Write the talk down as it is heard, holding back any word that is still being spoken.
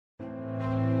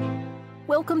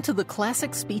Welcome to the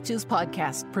Classic Speeches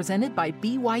podcast presented by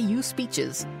BYU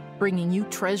Speeches, bringing you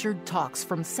treasured talks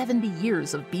from 70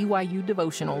 years of BYU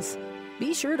devotionals.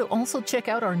 Be sure to also check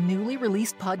out our newly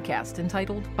released podcast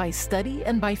entitled By Study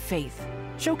and by Faith,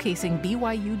 showcasing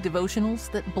BYU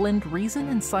devotionals that blend reason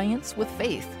and science with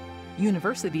faith,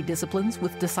 university disciplines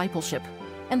with discipleship,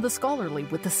 and the scholarly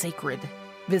with the sacred.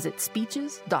 Visit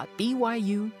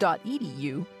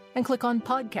speeches.byu.edu and click on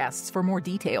podcasts for more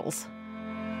details.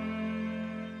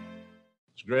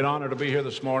 It's a great honor to be here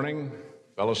this morning,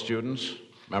 fellow students,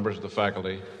 members of the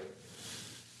faculty,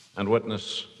 and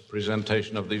witness the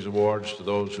presentation of these awards to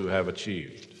those who have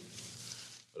achieved.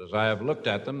 But as I have looked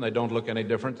at them, they don't look any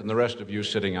different than the rest of you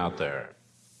sitting out there.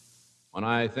 When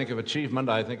I think of achievement,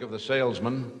 I think of the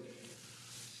salesman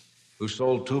who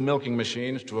sold 2 milking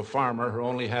machines to a farmer who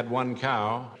only had 1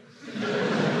 cow,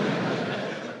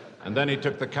 and then he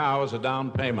took the cow as a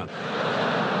down payment.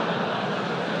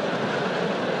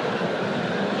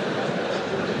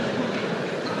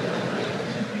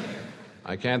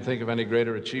 I can't think of any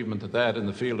greater achievement than that in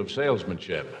the field of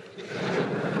salesmanship.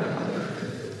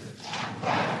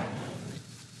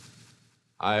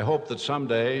 I hope that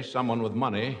someday someone with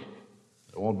money,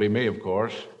 it won't be me, of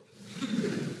course,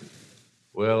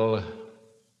 will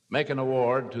make an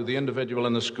award to the individual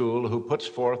in the school who puts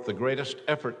forth the greatest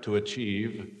effort to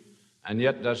achieve and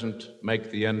yet doesn't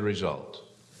make the end result.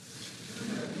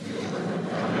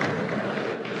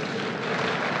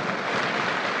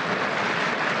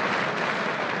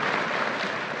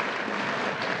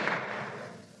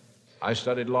 I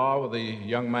studied law with a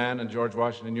young man in George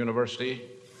Washington University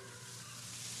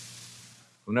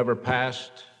who never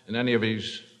passed in any of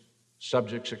his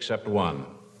subjects except one.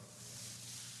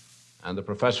 And the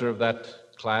professor of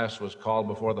that class was called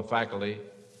before the faculty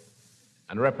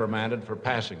and reprimanded for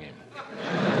passing him.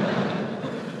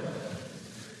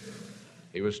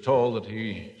 He was told that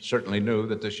he certainly knew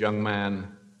that this young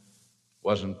man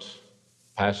wasn't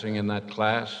passing in that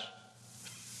class.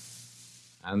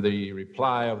 And the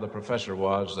reply of the professor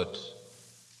was that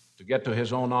to get to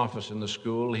his own office in the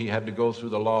school, he had to go through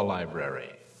the law library.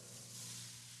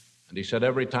 And he said,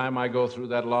 every time I go through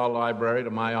that law library to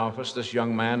my office, this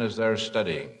young man is there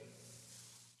studying.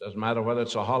 Doesn't matter whether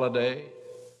it's a holiday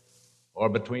or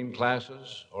between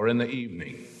classes or in the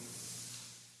evening.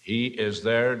 He is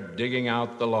there digging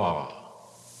out the law.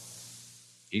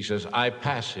 He says, I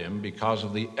pass him because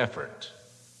of the effort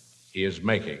he is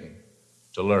making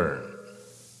to learn.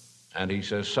 And he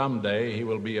says someday he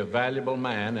will be a valuable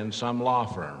man in some law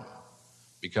firm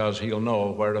because he'll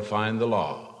know where to find the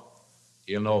law.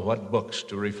 He'll know what books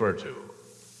to refer to.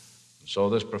 And so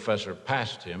this professor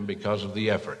passed him because of the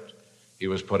effort he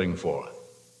was putting forth.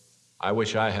 I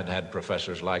wish I had had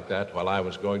professors like that while I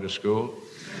was going to school.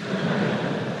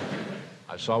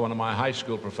 I saw one of my high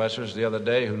school professors the other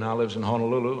day who now lives in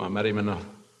Honolulu. I met him in a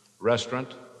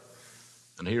restaurant.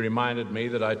 And he reminded me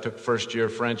that I took first-year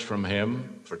French from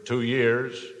him for 2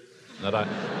 years, that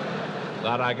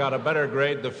I got a better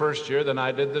grade the first year than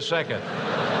I did the second.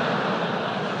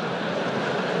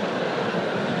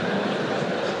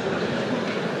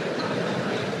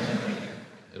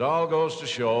 It all goes to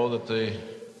show that the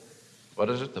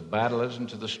battle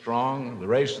isn't to the strong, the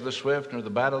race to the swift, nor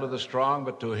the battle to the strong,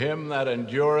 but to him that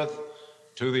endureth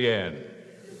to the end.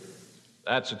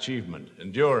 That's achievement,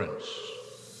 endurance.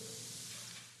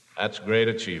 That's great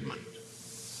achievement.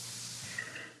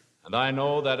 And I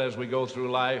know that as we go through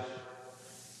life,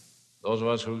 those of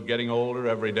us who are getting older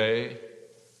every day,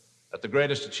 that the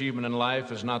greatest achievement in life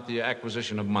is not the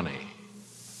acquisition of money.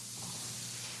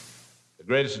 The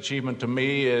greatest achievement to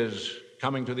me is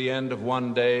coming to the end of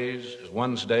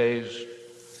one's days,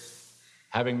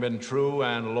 having been true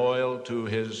and loyal to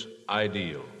his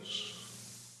ideals.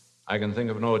 I can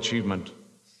think of no achievement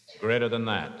greater than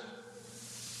that.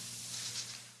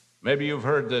 Maybe you've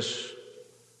heard this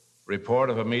report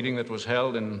of a meeting that was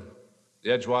held in the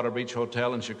Edgewater Beach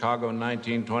Hotel in Chicago in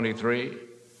 1923.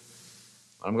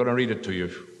 I'm going to read it to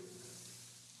you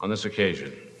on this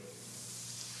occasion.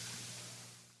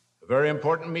 A very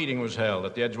important meeting was held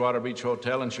at the Edgewater Beach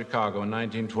Hotel in Chicago in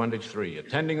 1923.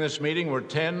 Attending this meeting were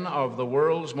 10 of the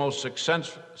world's most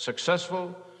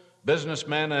successful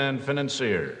businessmen and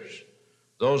financiers.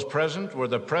 Those present were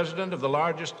the president of the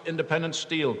largest independent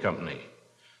steel company,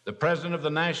 the president of the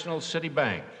National City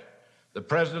Bank, the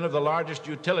president of the largest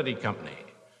utility company,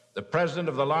 the president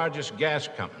of the largest gas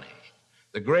company,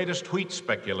 the greatest wheat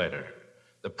speculator,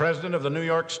 the president of the New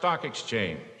York Stock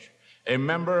Exchange, a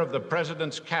member of the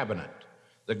president's cabinet,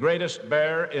 the greatest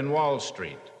bear in Wall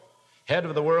Street, head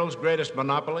of the world's greatest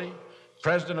monopoly,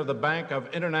 president of the Bank of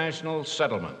International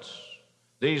Settlements.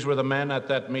 These were the men at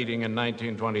that meeting in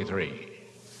 1923.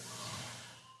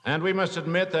 And we must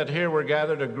admit that here were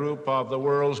gathered a group of the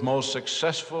world's most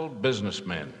successful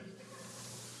businessmen,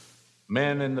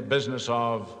 men in the business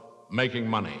of making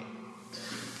money.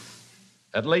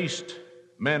 At least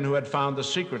men who had found the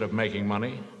secret of making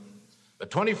money.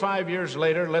 But 25 years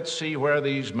later, let's see where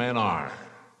these men are.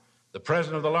 The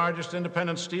president of the largest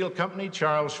independent steel company,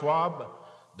 Charles Schwab,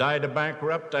 died a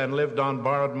bankrupt and lived on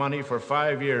borrowed money for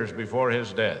 5 years before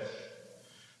his death.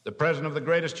 The president of the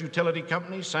greatest utility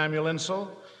company, Samuel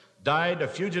Insull, died a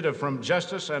fugitive from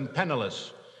justice and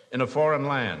penniless in a foreign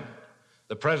land.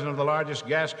 The president of the largest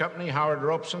gas company, Howard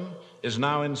Robeson, is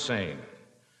now insane.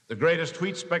 The greatest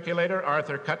wheat speculator,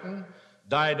 Arthur Cutten,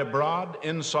 died abroad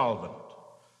insolvent.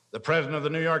 The president of the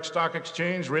New York Stock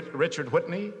Exchange, Richard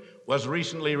Whitney, was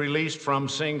recently released from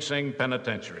Sing Sing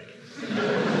Penitentiary.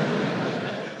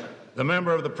 The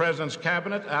member of the president's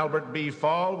cabinet, Albert B.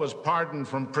 Fall, was pardoned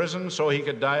from prison so he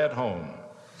could die at home.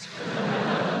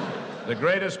 The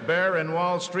greatest bear in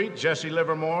Wall Street, Jesse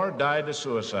Livermore, died a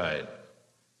suicide.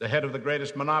 The head of the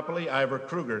greatest monopoly, Ivor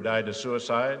Kruger, died a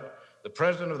suicide. The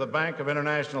president of the Bank of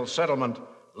International Settlement,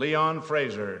 Leon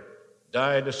Fraser,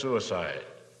 died a suicide.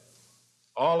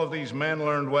 All of these men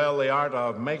learned well the art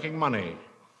of making money,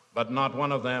 but not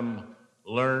one of them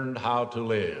learned how to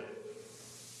live.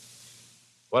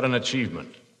 What an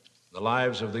achievement, the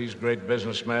lives of these great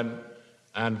businessmen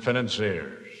and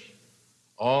financiers.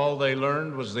 All they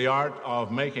learned was the art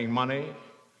of making money,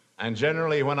 and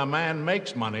generally when a man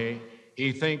makes money,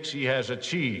 he thinks he has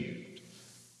achieved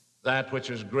that which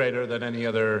is greater than any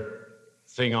other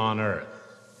thing on earth.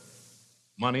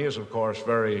 Money is, of course,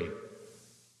 very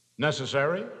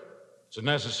necessary. It's a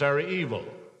necessary evil.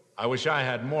 I wish I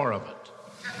had more of it.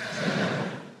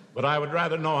 But I would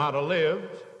rather know how to live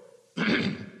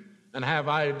and have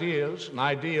ideas and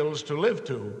ideals to live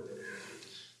to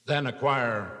than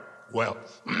acquire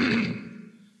wealth.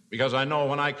 Because I know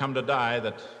when I come to die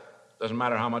that it doesn't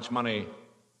matter how much money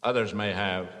others may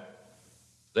have,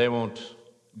 they won't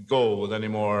go with any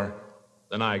more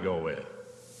than I go with.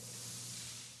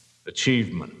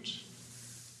 Achievement.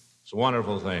 It's a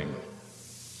wonderful thing.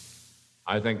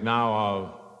 I think now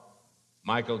of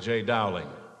Michael J. Dowling,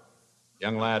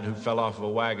 young lad who fell off of a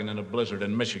wagon in a blizzard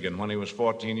in Michigan when he was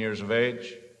 14 years of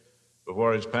age,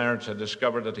 before his parents had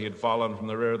discovered that he had fallen from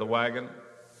the rear of the wagon.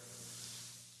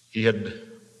 He had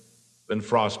been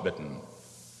frostbitten.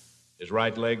 His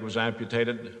right leg was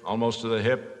amputated almost to the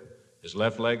hip, his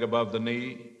left leg above the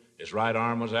knee, his right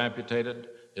arm was amputated,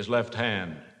 his left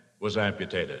hand was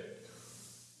amputated.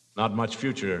 Not much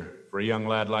future for a young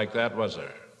lad like that, was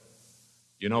there?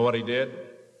 You know what he did?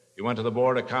 He went to the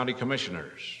Board of County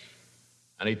Commissioners,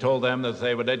 and he told them that if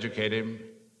they would educate him,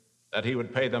 that he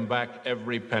would pay them back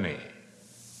every penny.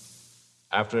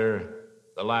 After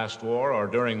the last war, or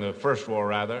during the first war,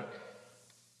 rather,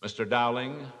 Mr.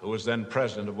 Dowling, who was then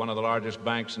president of one of the largest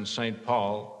banks in St.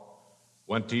 Paul,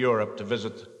 went to Europe to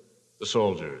visit the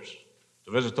soldiers,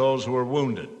 to visit those who were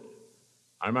wounded.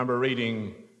 I remember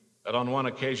reading that on one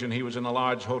occasion he was in a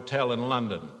large hotel in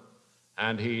London,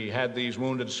 and he had these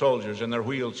wounded soldiers in their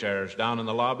wheelchairs down in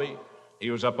the lobby.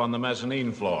 He was up on the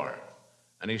mezzanine floor,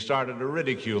 and he started to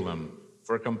ridicule them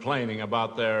for complaining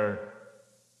about their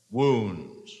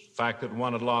wounds, the fact that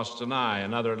one had lost an eye,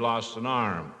 another had lost an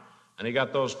arm. And he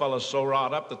got those fellows so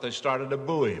wrought up that they started to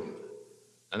boo him.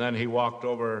 And then he walked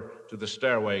over to the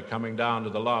stairway coming down to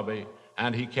the lobby,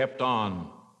 and he kept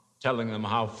on telling them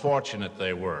how fortunate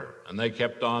they were, and they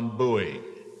kept on booing.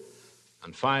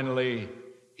 And finally,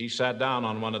 he sat down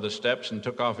on one of the steps and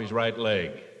took off his right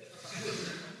leg.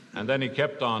 And then he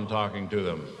kept on talking to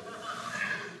them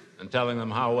and telling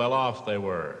them how well off they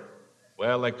were.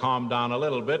 Well, they calmed down a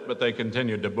little bit, but they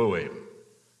continued to boo him.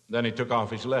 Then he took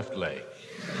off his left leg.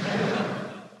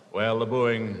 Well, the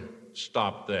booing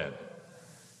stopped then.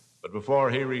 But before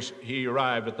he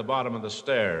arrived at the bottom of the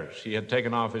stairs, he had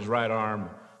taken off his right arm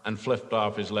and flipped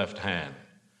off his left hand.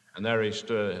 And there he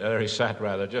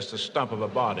sat, just a stump of a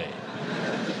body.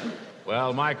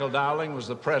 Well, Michael Dowling was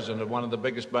the president of one of the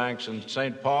biggest banks in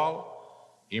St. Paul.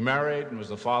 He married and was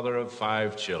the father of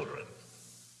 5 children.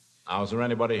 Now, is there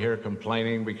anybody here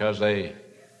complaining because they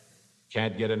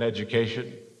can't get an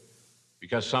education?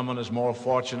 Because someone is more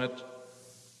fortunate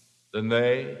than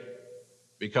they?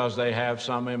 Because they have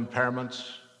some impairments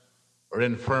or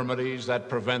infirmities that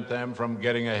prevent them from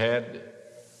getting ahead?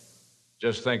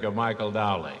 Just think of Michael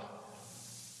Dowling.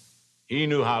 He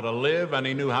knew how to live, and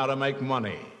he knew how to make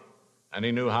money, and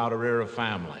he knew how to rear a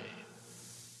family.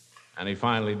 And he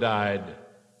finally died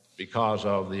because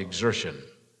of the exertion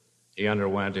he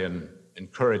underwent in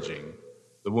encouraging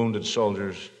the wounded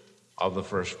soldiers of the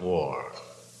First War.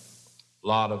 A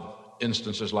lot of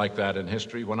instances like that in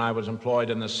history. When I was employed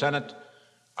in the Senate,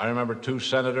 I remember two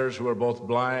senators who were both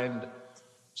blind,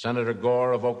 Senator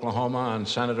Gore of Oklahoma and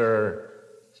Senator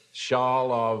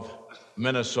Schall of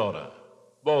Minnesota,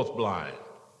 both blind.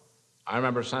 I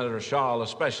remember Senator Schall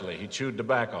especially. He chewed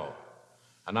tobacco,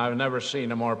 and I've never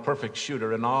seen a more perfect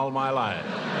shooter in all my life.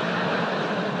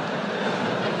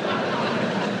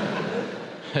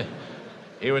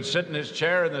 He would sit in his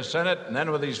chair in the Senate, and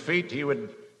then with his feet, he would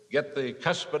get the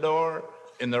cuspidor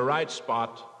in the right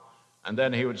spot, and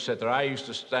then he would sit there. I used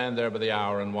to stand there by the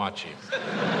hour and watch him.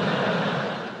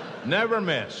 Never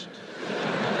missed.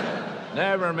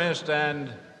 Never missed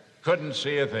and couldn't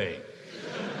see a thing.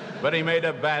 But he made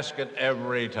a basket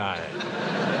every time.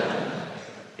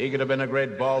 He could have been a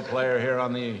great ball player here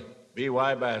on the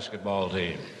BY basketball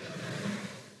team.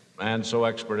 Man so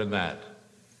expert in that.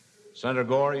 Senator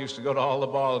Gore used to go to all the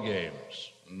ball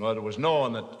games. And there was no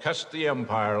one that cussed the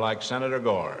umpire like Senator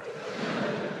Gore.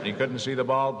 He couldn't see the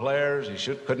ball players,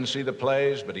 couldn't see the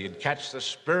plays, but he'd catch the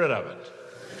spirit of it.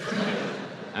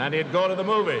 And he'd go to the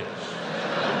movies.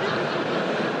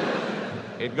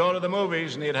 He'd go to the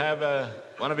movies and he'd have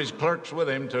one of his clerks with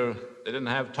him they didn't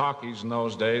have talkies in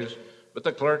those days, but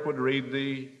the clerk would read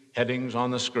the headings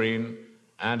on the screen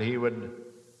and he would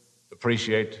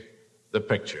appreciate the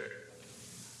picture.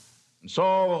 And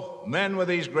so men with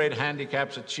these great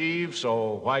handicaps achieve,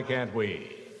 so why can't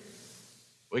we?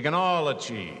 We can all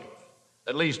achieve.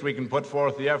 At least we can put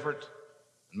forth the effort,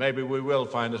 and maybe we will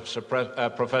find a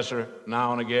professor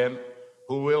now and again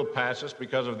who will pass us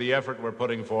because of the effort we're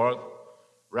putting forth,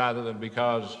 rather than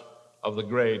because of the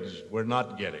grades we're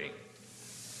not getting.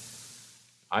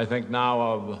 I think now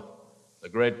of the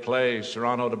great play,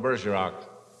 Cyrano de Bergerac.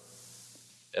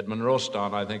 Edmond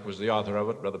Rostand, I think, was the author of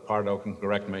it. Brother Pardo can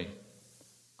correct me.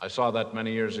 I saw that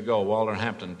many years ago. Walter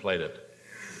Hampton played it.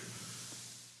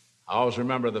 I always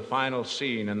remember the final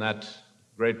scene in that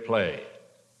great play.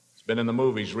 It's been in the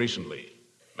movies recently.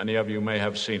 Many of you may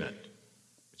have seen it.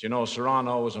 But you know,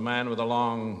 Cyrano was a man with a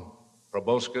long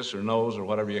proboscis or nose or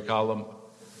whatever you call them.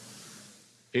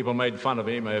 People made fun of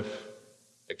him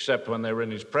except when they were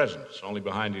in his presence, only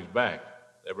behind his back.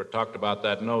 They ever talked about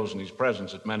that nose in his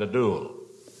presence, it meant a duel.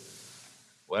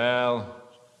 Well,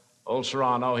 old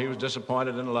Cyrano, he was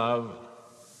disappointed in love.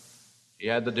 He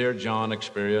had the Dear John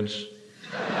experience.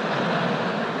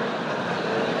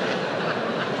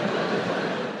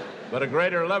 But a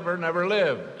greater lover never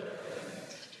lived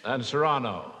than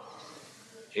Cyrano.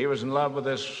 He was in love with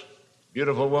this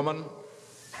beautiful woman,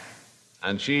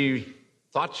 and she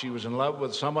thought she was in love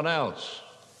with someone else.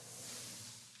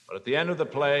 But at the end of the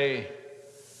play,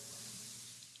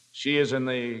 she is in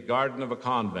the garden of a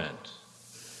convent.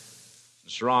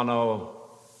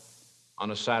 Cyrano,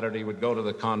 on a Saturday, would go to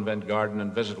the convent garden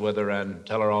and visit with her and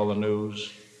tell her all the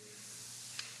news.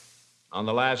 On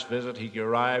the last visit, he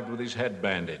arrived with his head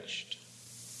bandaged.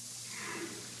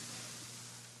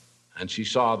 And she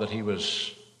saw that he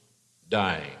was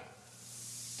dying.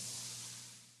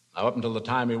 Now, up until the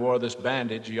time he wore this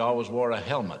bandage, he always wore a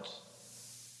helmet.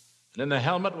 And in the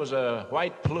helmet was a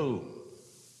white plume.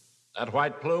 That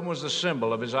white plume was the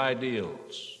symbol of his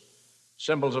ideals,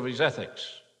 symbols of his ethics,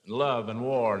 and love and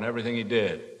war and everything he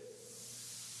did.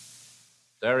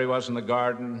 There he was in the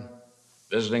garden,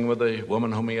 visiting with the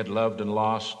woman whom he had loved and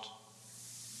lost.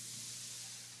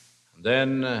 And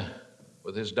then,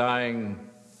 with his dying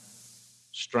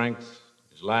strength,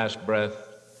 his last breath,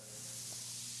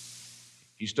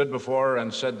 he stood before her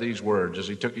and said these words as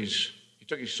he took his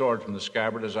sword from the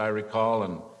scabbard, as I recall,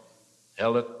 and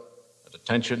held it at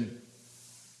attention.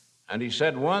 And he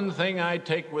said, "One thing I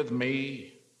take with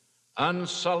me,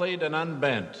 unsullied and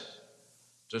unbent,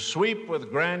 to sweep with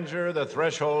grandeur the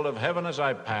threshold of heaven as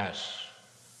I pass,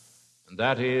 and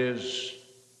that is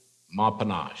ma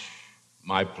panache,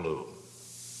 my plume."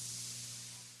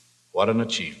 What an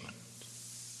achievement.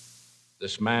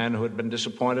 This man who had been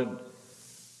disappointed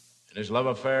in his love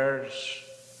affairs,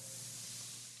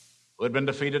 who had been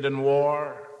defeated in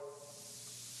war,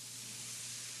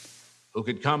 who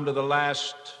could come to the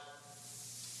last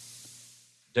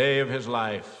day of his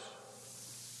life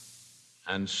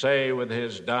and say with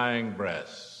his dying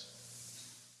breath,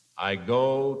 "I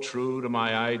go true to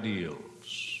my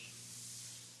ideals."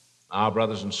 Now,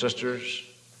 brothers and sisters,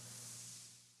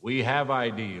 we have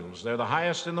ideals. They're the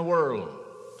highest in the world.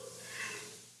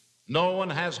 No one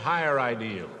has higher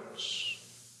ideals.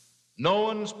 No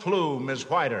one's plume is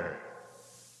whiter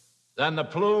than the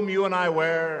plume you and I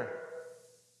wear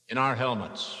in our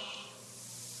helmets.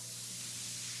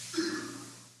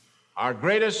 Our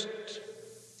greatest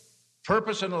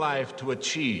purpose in life to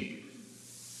achieve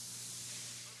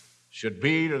should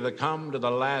be to come to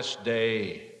the last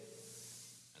day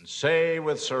and say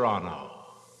with Cyrano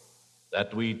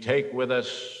that we take with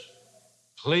us,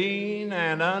 clean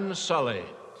and unsullied,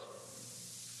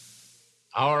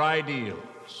 our ideals.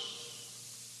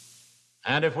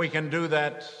 And if we can do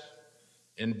that,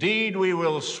 indeed we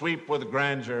will sweep with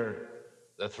grandeur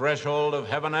the threshold of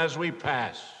heaven as we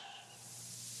pass,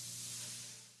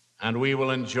 and we will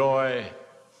enjoy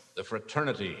the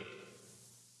fraternity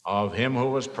of him who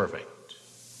was perfect.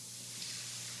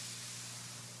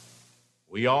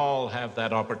 We all have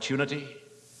that opportunity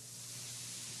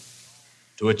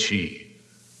to achieve.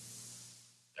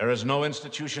 There is no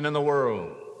institution in the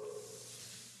world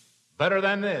better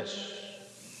than this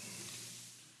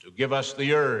to give us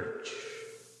the urge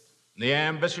and the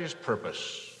ambitious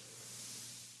purpose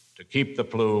to keep the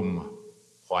plume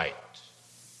white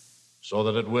so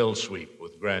that it will sweep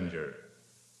with grandeur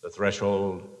the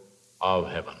threshold of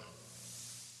heaven.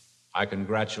 I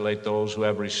congratulate those who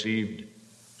have received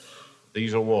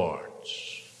these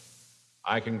awards.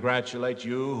 I congratulate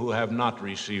you who have not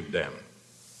received them.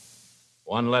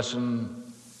 One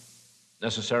lesson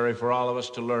necessary for all of us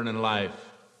to learn in life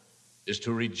is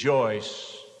to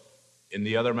rejoice in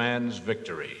the other man's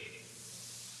victory.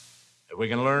 If we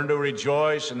can learn to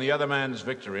rejoice in the other man's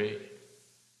victory,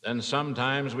 then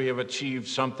sometimes we have achieved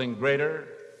something greater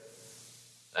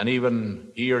than even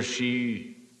he or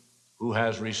she who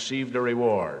has received a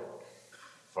reward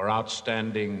for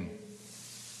outstanding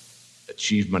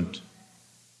achievement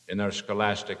in their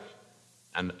scholastic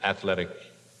and athletic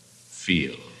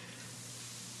field.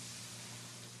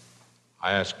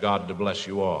 I ask God to bless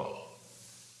you all,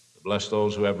 to bless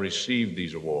those who have received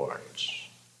these awards.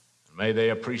 And may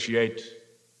they appreciate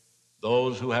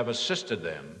those who have assisted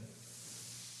them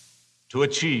to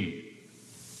achieve.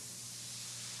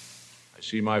 I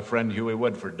see my friend Huey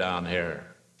Woodford down here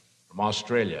from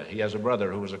Australia. He has a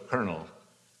brother who was a colonel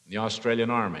in the Australian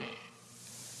Army.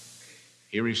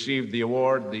 He received the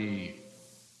award, the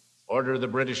Order of the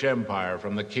British Empire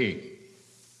from the King.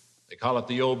 They call it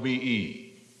the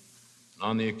OBE. And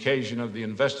on the occasion of the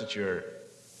investiture,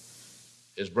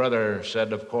 his brother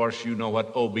said, "Of course, you know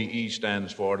what OBE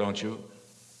stands for, don't you?"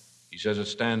 He says it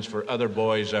stands for Other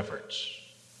Boys' Efforts.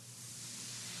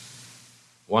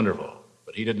 Wonderful.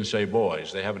 But he didn't say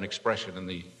boys. They have an expression in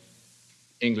the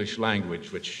English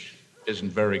language which isn't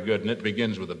very good, and it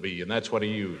begins with a B, and that's what he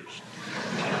used.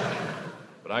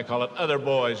 But I call it Other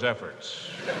Boys' Efforts.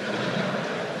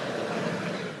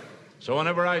 So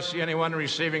whenever I see anyone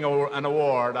receiving an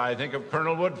award, I think of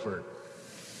Colonel Woodford,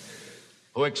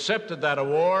 who accepted that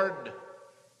award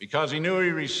because he knew he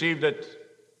received it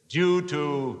due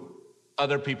to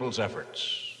other people's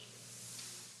efforts,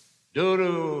 due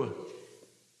to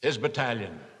his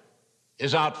battalion,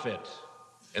 his outfit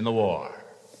in the war.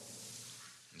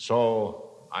 And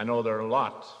so I know there are a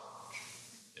lot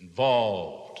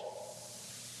involved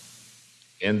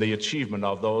in the achievement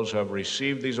of those who have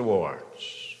received these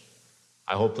awards.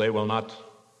 I hope they will not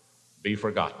be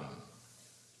forgotten.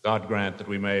 God grant that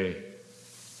we may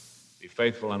be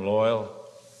faithful and loyal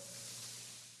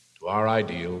to our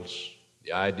ideals,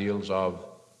 the ideals of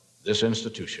this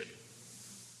institution.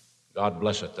 God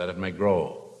bless it, that it may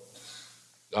grow.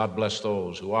 God bless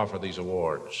those who offer these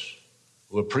awards,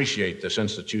 who appreciate this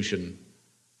institution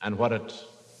and what it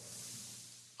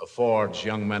affords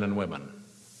young men and women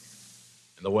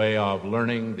in the way of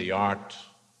learning the art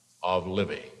of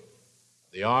living,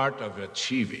 the art of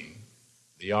achieving,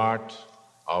 the art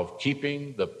of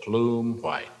keeping the plume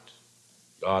white.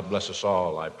 God bless us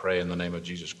all, I pray in the name of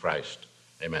Jesus Christ.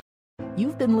 Amen.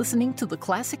 You've been listening to the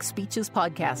Classic Speeches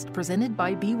podcast presented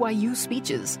by BYU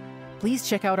Speeches. Please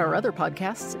check out our other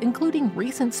podcasts, including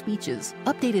recent speeches,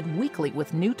 updated weekly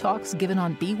with new talks given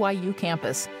on BYU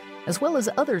campus, as well as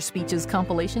other speeches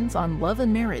compilations on love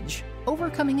and marriage,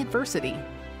 overcoming adversity,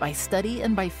 by study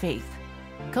and by faith.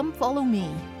 Come follow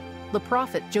me, the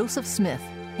prophet Joseph Smith,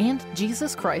 and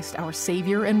Jesus Christ, our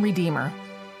Savior and Redeemer.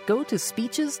 Go to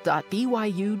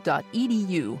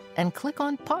speeches.byu.edu and click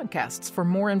on podcasts for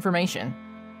more information.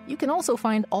 You can also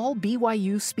find all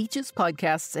BYU Speeches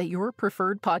podcasts at your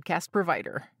preferred podcast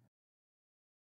provider.